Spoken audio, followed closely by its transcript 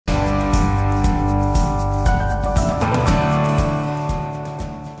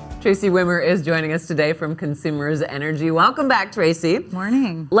Tracy Wimmer is joining us today from Consumers Energy. Welcome back, Tracy.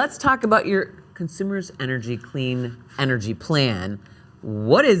 Morning. Let's talk about your Consumers Energy Clean Energy Plan.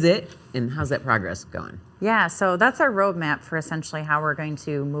 What is it, and how's that progress going? Yeah, so that's our roadmap for essentially how we're going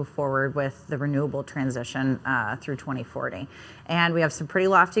to move forward with the renewable transition through 2040. And we have some pretty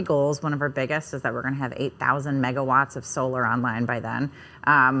lofty goals. One of our biggest is that we're going to have 8,000 megawatts of solar online by then,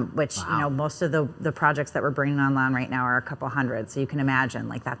 which, Wow. you know, most of the projects that we're bringing online right now are a couple hundred. So you can imagine,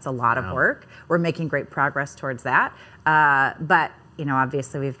 like, that's a lot of work. We're making great progress towards that. But you know,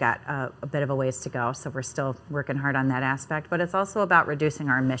 obviously we've got a bit of a ways to go, so we're still working hard on that aspect, but it's also about reducing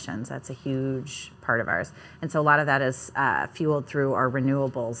our emissions. That's a huge part of ours. And so a lot of that is fueled through our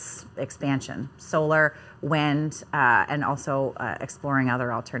renewables expansion, solar, wind, and also exploring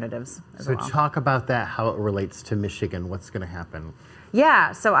other alternatives as well. So talk about that, how it relates to Michigan. What's going to happen?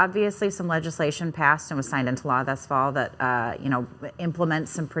 Yeah, so obviously some legislation passed and was signed into law this fall that you know,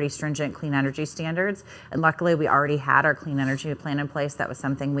 implements some pretty stringent clean energy standards. And luckily we already had our clean energy plan in place. That was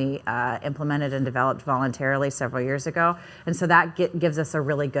something we implemented and developed voluntarily several years ago. And so that gives us a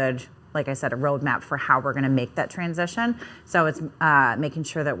really good, like I said, a roadmap for how we're going to make that transition. So it's making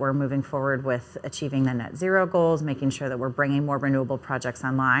sure that we're moving forward with achieving the net zero goals, making sure that we're bringing more renewable projects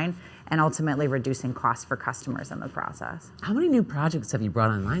online, and ultimately reducing costs for customers in the process. How many new projects have you brought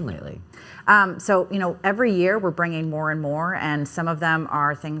online lately? So, you know, every year we're bringing more and more, and some of them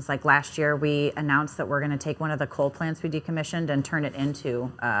are things like last year we announced that we're going to take one of the coal plants we decommissioned and turn it into,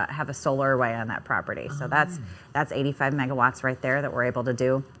 have a solar array on that property. So that's 85 megawatts right there that we're able to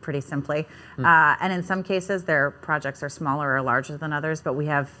do pretty simply. And in some cases their projects are smaller or larger than others, but we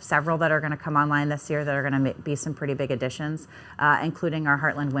have several that are going to come online this year that are going to be some pretty big additions, including our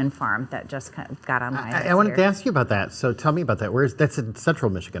Heartland Wind Farm that just got online. I wanted to ask you about that. So tell me about that. That's in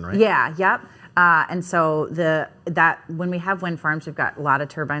central Michigan, right? Yeah, yep. And so when we have wind farms, we've got a lot of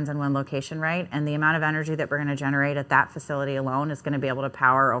turbines in one location, right? And the amount of energy that we're going to generate at that facility alone is going to be able to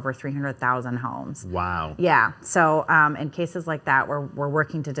power over 300,000 homes. Wow. Yeah. So in cases like that, we're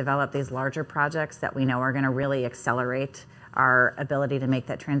working to develop these larger projects that we know are going to really accelerate our ability to make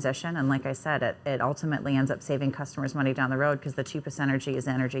that transition. And like I said, it ultimately ends up saving customers money down the road because the cheapest energy is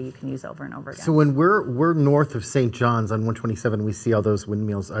energy you can use over and over again. So when we're north of St. John's on 127, we see all those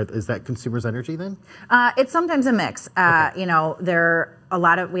windmills. Is that Consumers Energy then? It's sometimes a mix. You know,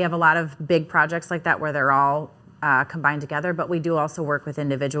 we have a lot of big projects like that where they're all combined together, but we do also work with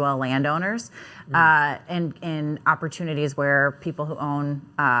individual landowners in opportunities where people who own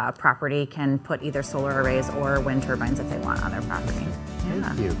property can put either solar arrays or wind turbines if they want on their property.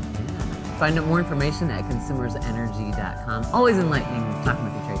 Thank you. Find out more information at consumersenergy.com. Always enlightening talking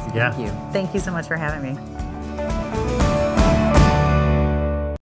with you, Tracy. Yeah. Thank you. Thank you so much for having me.